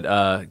about it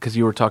because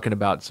you were talking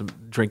about some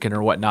drinking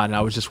or whatnot, and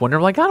I was just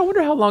wondering, I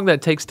wonder how long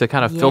that takes to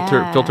kind of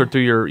filter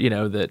through your,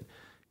 that,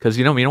 because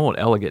we don't want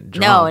Ella getting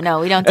drunk. No,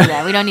 we don't do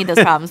that. We don't need those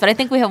problems. But I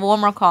think we have one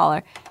more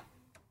caller.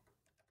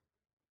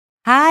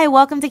 Hi,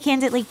 welcome to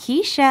Candidly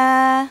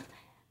Keisha.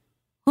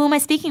 Who am I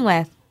speaking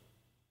with?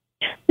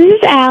 This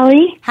is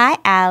Allie. Hi,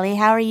 Allie.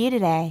 How are you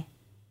today?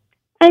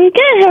 I'm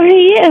good. How are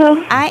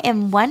you? I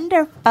am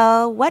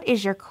wonderful. What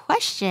is your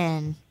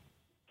question?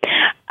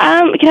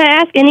 Can I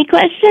ask any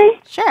question?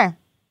 Sure.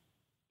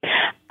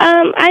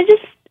 I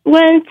just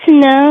wanted to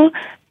know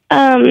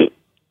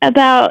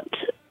about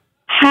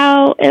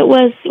how it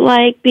was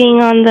like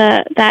being on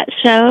that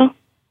show.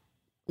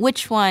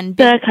 Which one?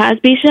 The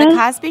Cosby Show? The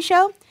Cosby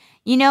Show?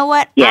 You know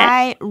what? Yes.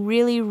 I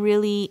really,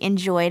 really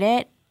enjoyed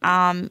it.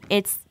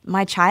 It's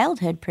my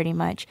childhood, pretty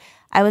much.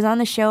 I was on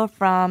the show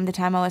from the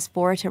time I was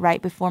 4 to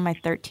right before my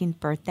 13th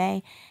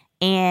birthday,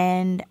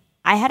 and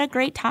I had a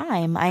great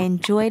time. I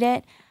enjoyed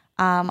it.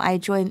 I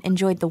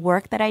enjoyed the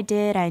work that I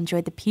did. I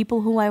enjoyed the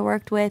people who I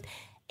worked with,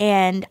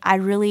 and I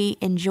really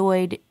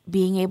enjoyed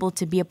being able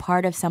to be a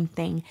part of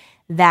something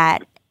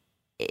that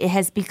it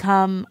has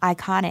become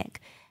iconic.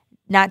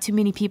 Not too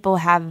many people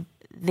have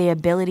the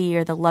ability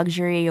or the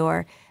luxury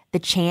or the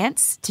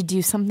chance to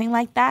do something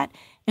like that.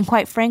 And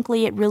quite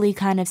frankly, it really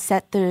kind of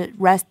set the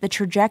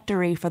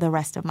trajectory for the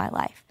rest of my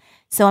life.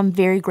 So I'm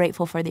very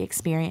grateful for the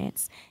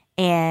experience.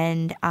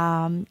 And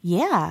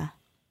yeah.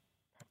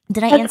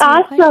 Did I answer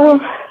your question?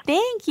 Awesome.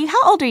 Thank you.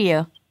 How old are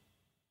you?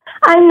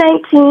 I'm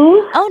 19.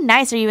 Oh,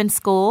 nice. Are you in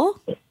school?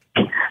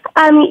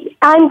 I'm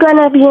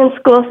gonna be in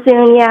school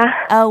soon. Yeah.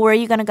 Oh, where are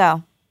you gonna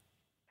go?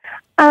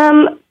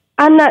 I'm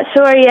not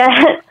sure yet.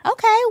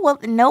 Okay. Well,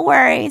 no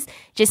worries.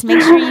 Just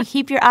make sure you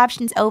keep your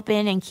options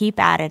open and keep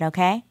at it.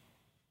 Okay.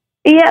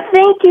 Yeah.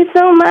 Thank you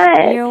so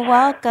much. You're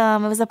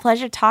welcome. It was a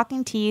pleasure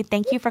talking to you.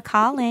 Thank you for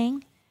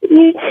calling.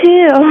 You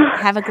too.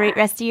 Have a great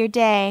rest of your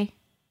day.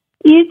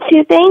 You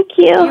too. Thank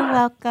you. You're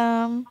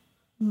welcome.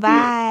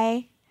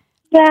 Bye.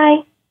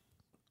 Bye.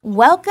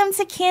 Welcome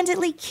to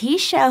Candidly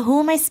Keisha.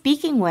 Who am I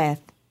speaking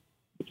with?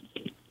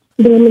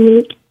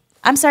 Dominique.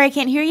 I'm sorry, I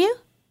can't hear you.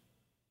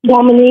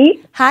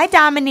 Dominique. Hi,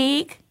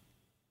 Dominique.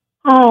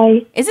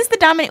 Hi. Is this the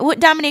Dominique? What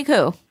Dominique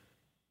who?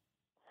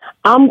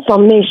 I'm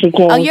from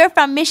Michigan. Oh, you're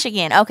from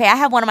Michigan. Okay, I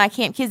have one of my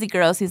Camp Kizzy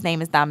girls whose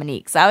name is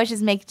Dominique. So I was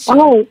just making sure.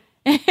 Oh,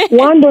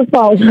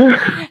 wonderful.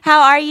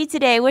 How are you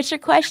today? What's your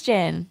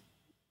question?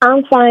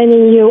 I'm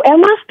finding you.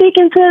 Am I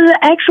speaking to the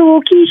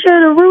actual Keisha,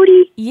 the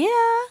Rudy? Yeah.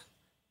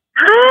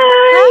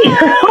 Hi.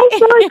 I'm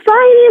so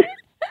excited.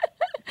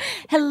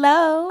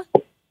 Hello.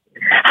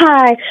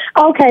 Hi.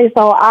 Okay,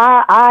 so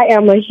I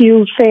am a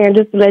huge fan,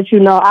 just to let you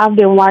know. I've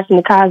been watching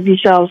the Cosby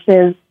Show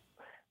since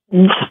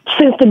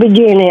the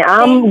beginning.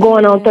 I'm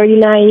going on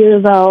 39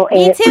 years old.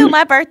 Me too.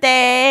 My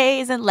birthday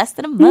is in less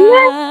than a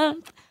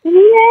month.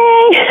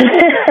 Yay!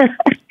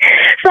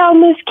 So,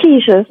 Miss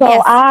Keisha,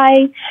 Yes.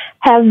 I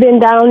have been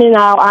down and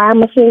out.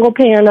 I'm a single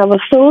parent of a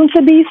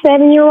soon-to-be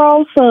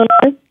 7-year-old son.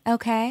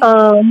 Okay.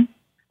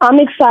 I'm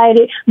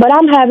excited, but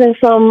I'm having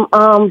some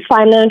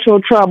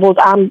financial troubles.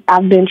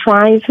 I've been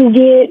trying to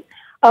get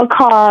a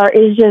car.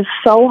 It's just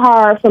so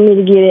hard for me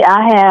to get it.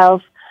 I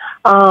have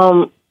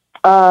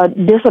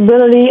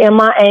disability in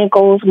my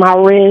ankles, my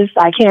wrists.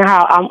 I can't.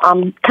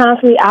 I'm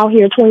constantly out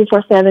here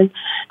 24/7,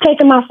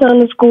 taking my son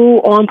to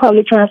school on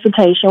public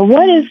transportation.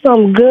 What is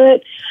some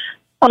good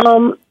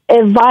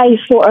advice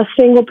for a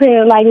single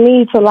parent like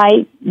me to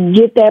like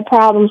get that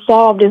problem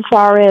solved as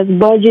far as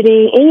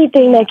budgeting?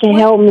 Anything that can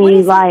help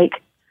me, like.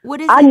 What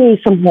is I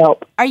need some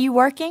help. Are you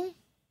working?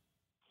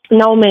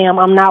 No, ma'am,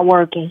 I'm not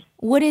working.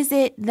 What is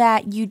it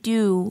that you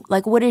do?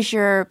 Like, what is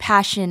your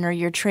passion or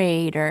your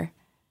trade or?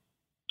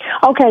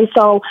 Okay,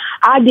 so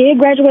I did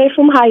graduate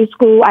from high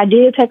school. I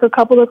did take a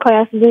couple of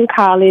classes in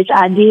college.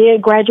 I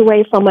did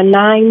graduate from a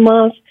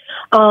 9-month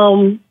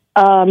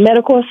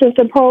medical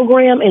assistant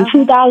program in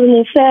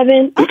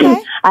 2007.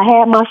 Okay. I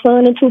had my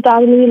son in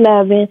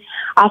 2011.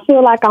 I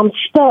feel like I'm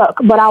stuck,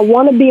 but I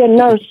want to be a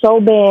nurse so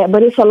bad.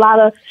 But it's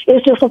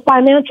just a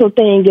financial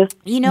thing. Just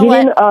You know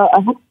what?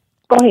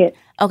 Go ahead.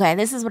 Okay,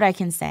 this is what I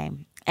can say.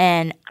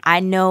 And I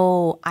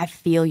know I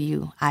feel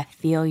you.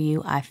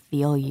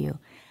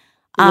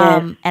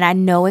 Yes. And I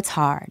know it's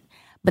hard.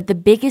 But the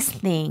biggest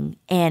thing,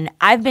 and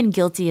I've been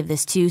guilty of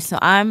this too, so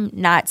I'm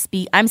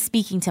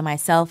speaking to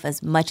myself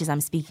as much as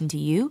I'm speaking to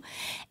you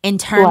in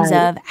terms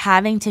Right. of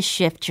having to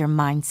shift your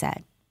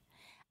mindset.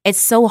 It's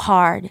so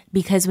hard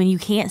because when you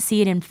can't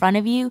see it in front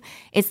of you,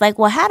 it's like,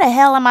 well, how the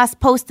hell am I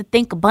supposed to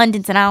think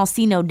abundance and I don't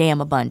see no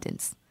damn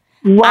abundance?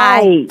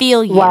 Right. I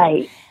feel you.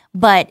 Right.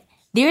 But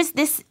there's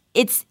this,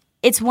 it's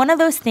one of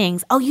those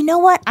things. Oh, you know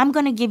what? I'm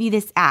going to give you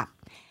this app.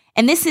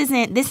 And this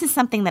is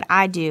something that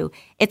I do.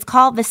 It's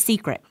called The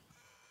Secret.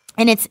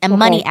 And it's a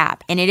money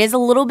app. And it is a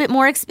little bit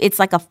more, it's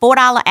like a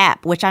 $4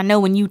 app, which I know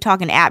when you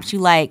talking apps, you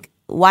like,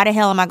 why the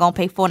hell am I going to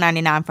pay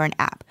 $4.99 for an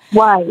app?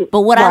 Right.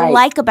 But what I Right.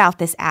 like about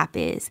this app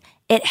is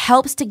it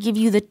helps to give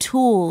you the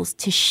tools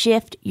to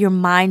shift your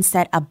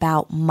mindset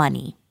about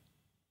money.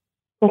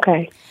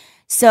 Okay.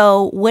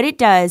 So what it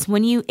does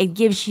it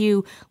gives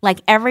you like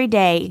every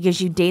day, it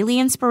gives you daily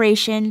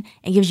inspiration,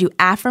 it gives you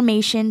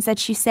affirmations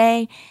that you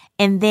say,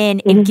 and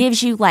then it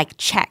gives you like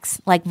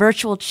checks, like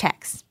virtual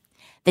checks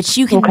that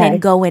you can then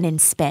go in and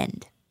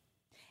spend.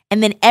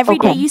 And then every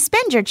day you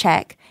spend your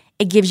check,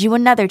 it gives you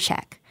another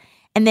check.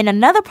 And then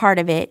another part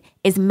of it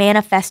is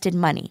manifested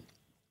money.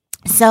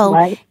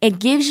 So it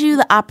gives you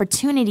the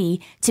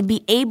opportunity to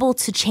be able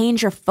to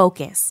change your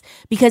focus.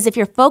 Because if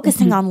you're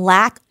focusing on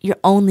lack, you're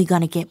only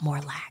going to get more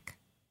lack.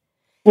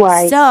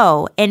 Right.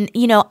 So, and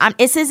you know, I'm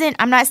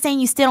not saying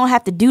you still don't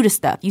have to do the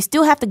stuff. You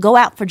still have to go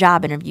out for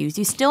job interviews.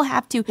 You still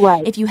have to,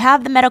 if you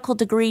have the medical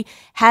degree,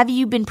 have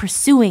you been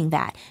pursuing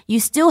that?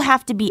 You still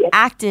have to be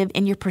active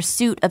in your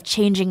pursuit of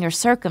changing your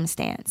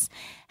circumstance.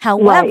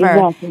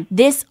 However,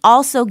 this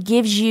also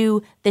gives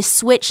you the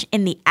switch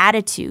in the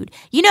attitude.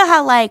 You know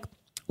how like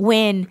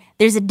when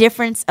there's a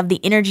difference of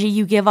the energy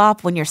you give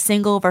off when you're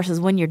single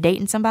versus when you're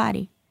dating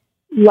somebody?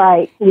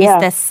 Right. Yeah.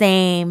 It's the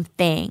same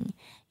thing.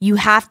 You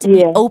have to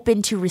be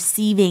open to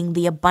receiving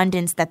the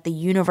abundance that the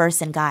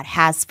universe and God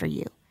has for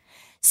you.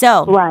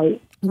 So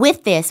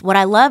with this, what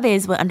I love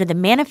is under the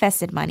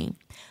manifested money,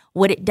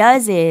 what it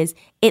does is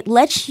it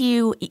lets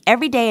you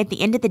every day at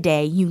the end of the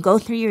day, you go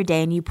through your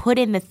day and you put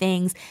in the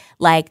things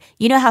like,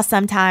 you know how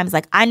sometimes,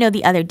 like I know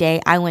the other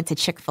day I went to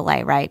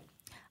Chick-fil-A, right?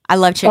 I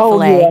love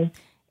Chick-fil-A.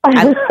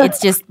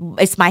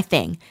 It's my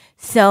thing.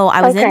 So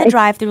I was in the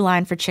drive-through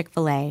line for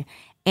Chick-fil-A.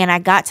 And I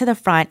got to the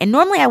front, and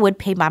normally I would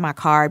pay by my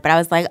card, but I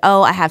was like,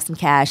 oh, I have some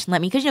cash.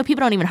 Because, you know,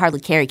 people don't even hardly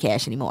carry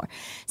cash anymore.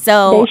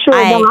 So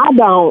I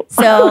don't.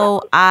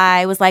 So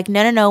I was like,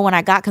 no. When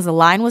I got, because the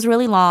line was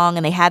really long,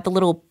 and they had the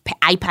little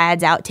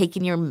iPads out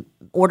taking your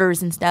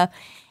orders and stuff.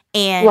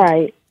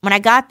 And when I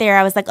got there,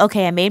 I was like,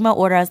 okay, I made my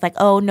order. I was like,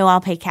 oh, no, I'll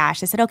pay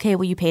cash. I said, okay,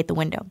 well, you pay at the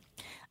window.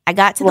 I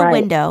got to the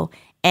window,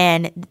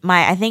 and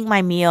I think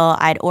my meal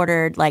I'd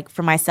ordered, like,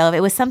 for myself,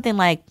 it was something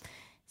like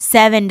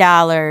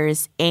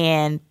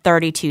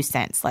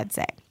 $7.32, let's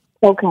say.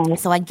 Okay.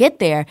 So I get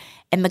there,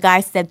 and the guy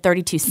said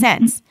 32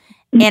 cents.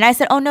 And I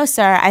said, oh, no,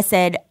 sir. I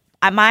said,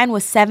 mine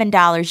was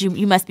 $7.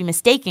 You must be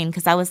mistaken,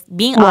 because I was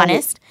being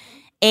honest.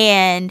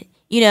 And,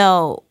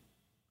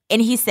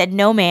 and he said,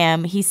 no,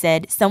 ma'am. He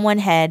said someone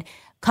had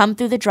come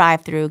through the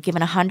drive-thru,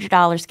 given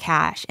 $100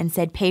 cash, and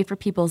said pay for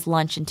people's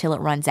lunch until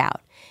it runs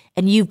out.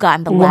 And you've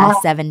gotten the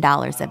last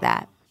 $7 of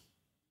that.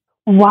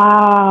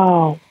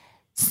 Wow.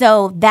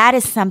 So that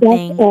is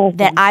something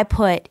that I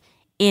put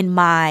in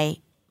my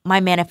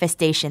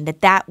manifestation,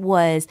 that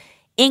was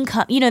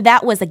income.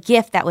 That was a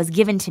gift that was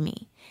given to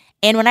me.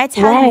 And when I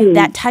tell you,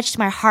 that touched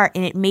my heart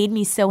and it made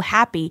me so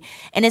happy.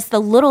 And it's the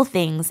little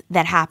things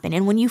that happen.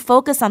 And when you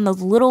focus on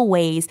those little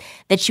ways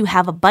that you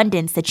have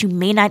abundance that you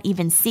may not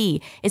even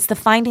see, it's the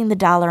finding the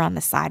dollar on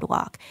the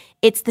sidewalk.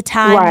 It's the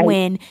time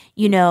when,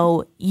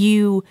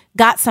 you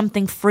got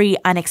something free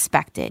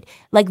unexpected,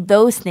 like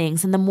those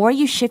things. And the more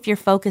you shift your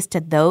focus to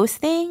those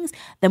things,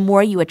 the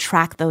more you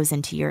attract those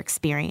into your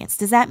experience.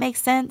 Does that make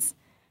sense?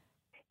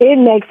 It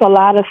makes a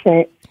lot of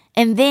sense.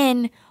 And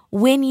then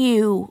when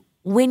you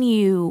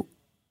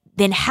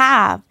then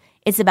have,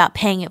 it's about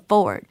paying it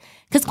forward.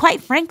 Because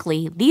quite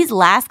frankly, these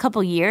last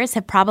couple years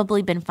have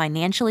probably been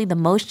financially the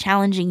most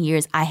challenging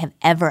years I have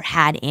ever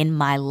had in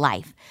my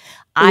life.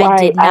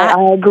 I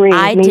agree.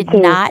 I did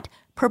not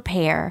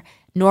prepare,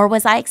 nor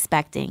was I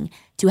expecting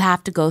to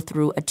have to go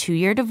through a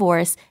 2-year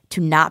divorce,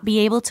 to not be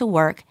able to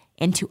work,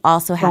 and to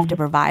also have to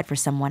provide for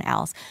someone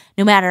else.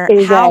 No matter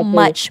how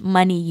much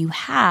money you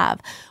have,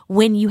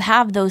 when you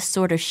have those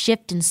sort of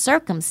shift in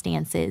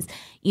circumstances,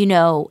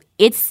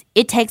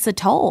 it takes a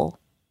toll.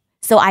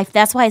 So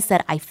that's why I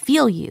said I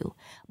feel you.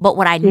 But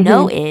what I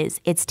know is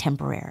it's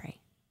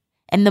temporary.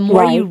 And the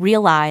more you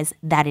realize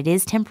that it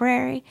is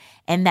temporary,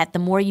 and that the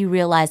more you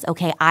realize,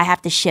 okay, I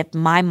have to shift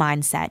my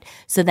mindset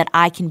so that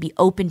I can be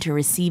open to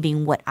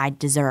receiving what I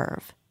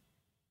deserve.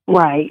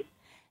 Right.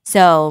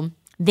 So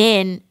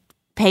then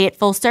pay it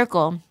full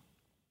circle.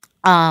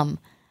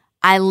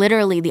 I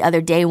literally the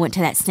other day went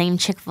to that same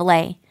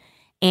Chick-fil-A,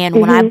 and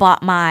when I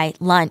bought my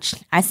lunch,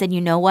 I said,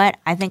 you know what?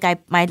 I think I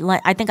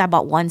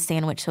bought one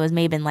sandwich, so it was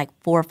maybe like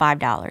 $4 or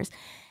 $5.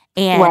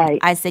 And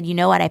I said, you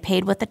know what? I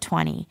paid with a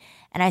 20,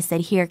 and I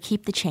said, here,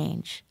 keep the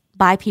change.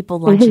 Buy people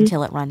lunch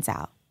until it runs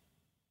out.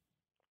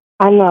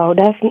 I know.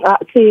 That's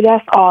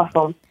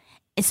awesome.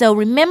 And so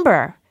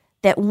remember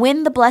that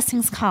when the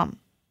blessings come,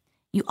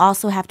 you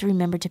also have to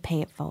remember to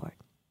pay it forward.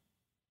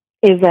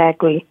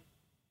 Exactly.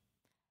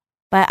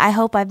 But I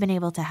hope I've been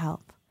able to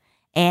help.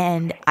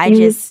 And I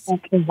just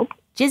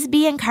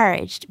be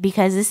encouraged,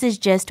 because this is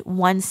just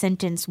one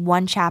sentence,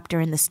 one chapter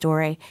in the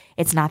story.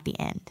 It's not the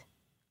end.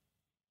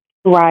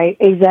 Right,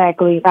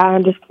 exactly. I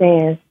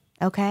understand.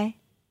 Okay?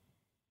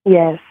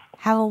 Yes.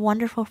 Have a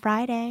wonderful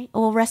Friday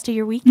or rest of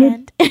your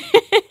weekend.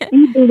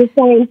 You do the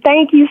same.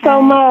 Thank you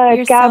so much.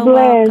 You're God so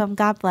bless. welcome.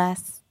 God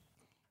bless.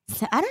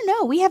 So, I don't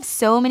know. We have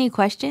so many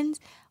questions.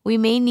 We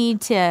may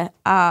need to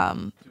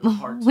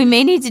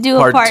do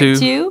a part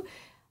two.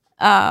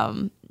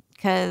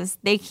 Because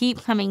they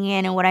keep coming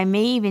in, and what I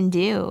may even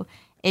do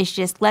is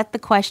just let the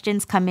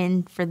questions come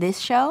in for this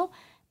show,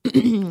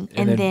 and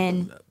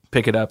then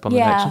pick it up on the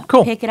next one.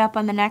 Cool. Pick it up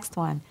on the next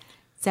one.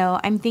 So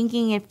I'm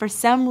thinking, if for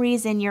some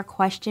reason your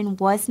question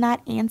was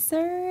not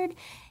answered,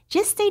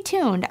 just stay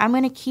tuned. I'm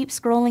going to keep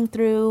scrolling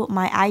through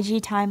my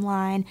IG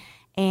timeline,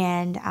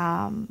 and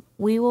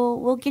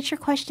we'll get your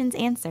questions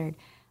answered.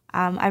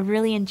 I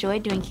really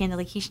enjoyed doing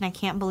Candidly Keisha, and I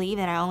can't believe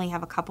that I only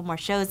have a couple more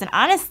shows. And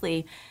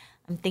honestly,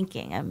 I'm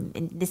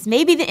thinking this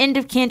may be the end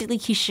of Candidly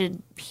Keisha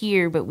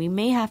here, but we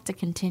may have to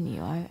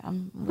continue.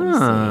 I'm going to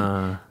see.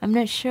 I'm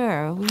not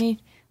sure. We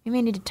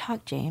may need to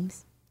talk,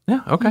 James.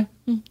 Yeah, okay.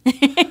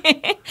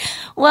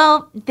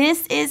 Well,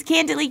 this is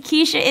Candidly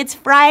Keisha. It's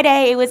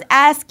Friday. It was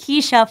Ask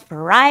Keisha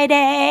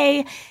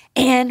Friday.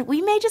 And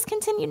we may just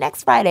continue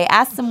next Friday.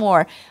 Ask some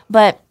more.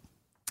 But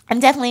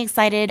I'm definitely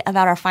excited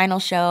about our final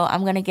show.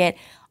 I'm going to get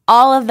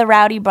all of the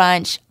Rowdy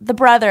Bunch, the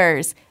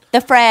brothers, the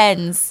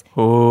friends,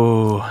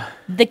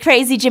 the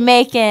crazy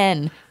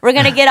Jamaican. We're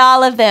going to get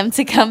all of them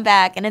to come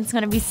back, and it's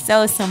going to be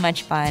so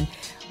much fun.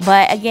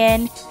 But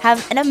again,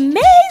 have an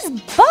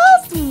amazing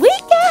boss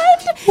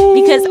weekend,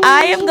 because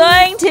I am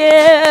going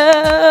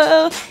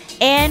to.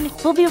 And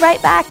we'll be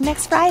right back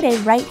next Friday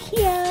right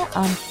here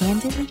on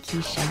Candidly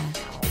Keisha.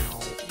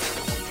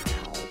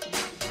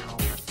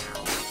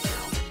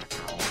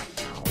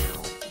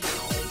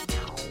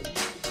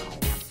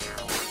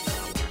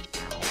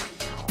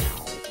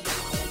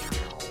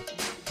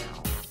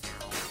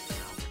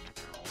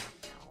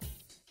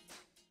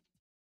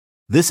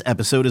 This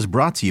episode is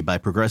brought to you by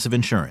Progressive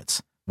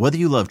Insurance. Whether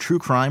you love true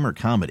crime or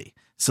comedy,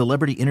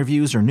 celebrity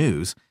interviews or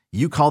news,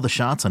 you call the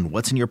shots on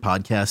what's in your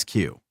podcast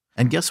queue.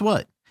 And guess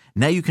what?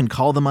 Now you can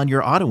call them on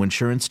your auto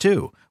insurance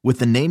too, with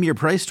the Name Your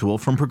Price tool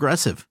from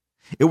Progressive.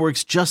 It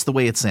works just the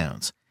way it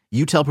sounds.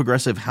 You tell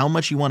Progressive how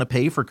much you want to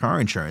pay for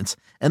car insurance,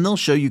 and they'll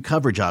show you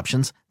coverage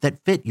options that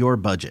fit your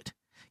budget.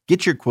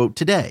 Get your quote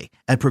today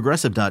at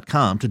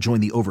Progressive.com to join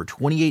the over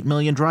 28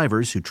 million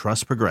drivers who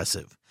trust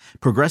Progressive.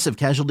 Progressive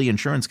Casualty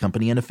Insurance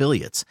Company and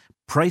Affiliates.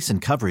 Price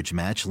and coverage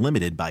match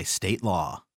limited by state law.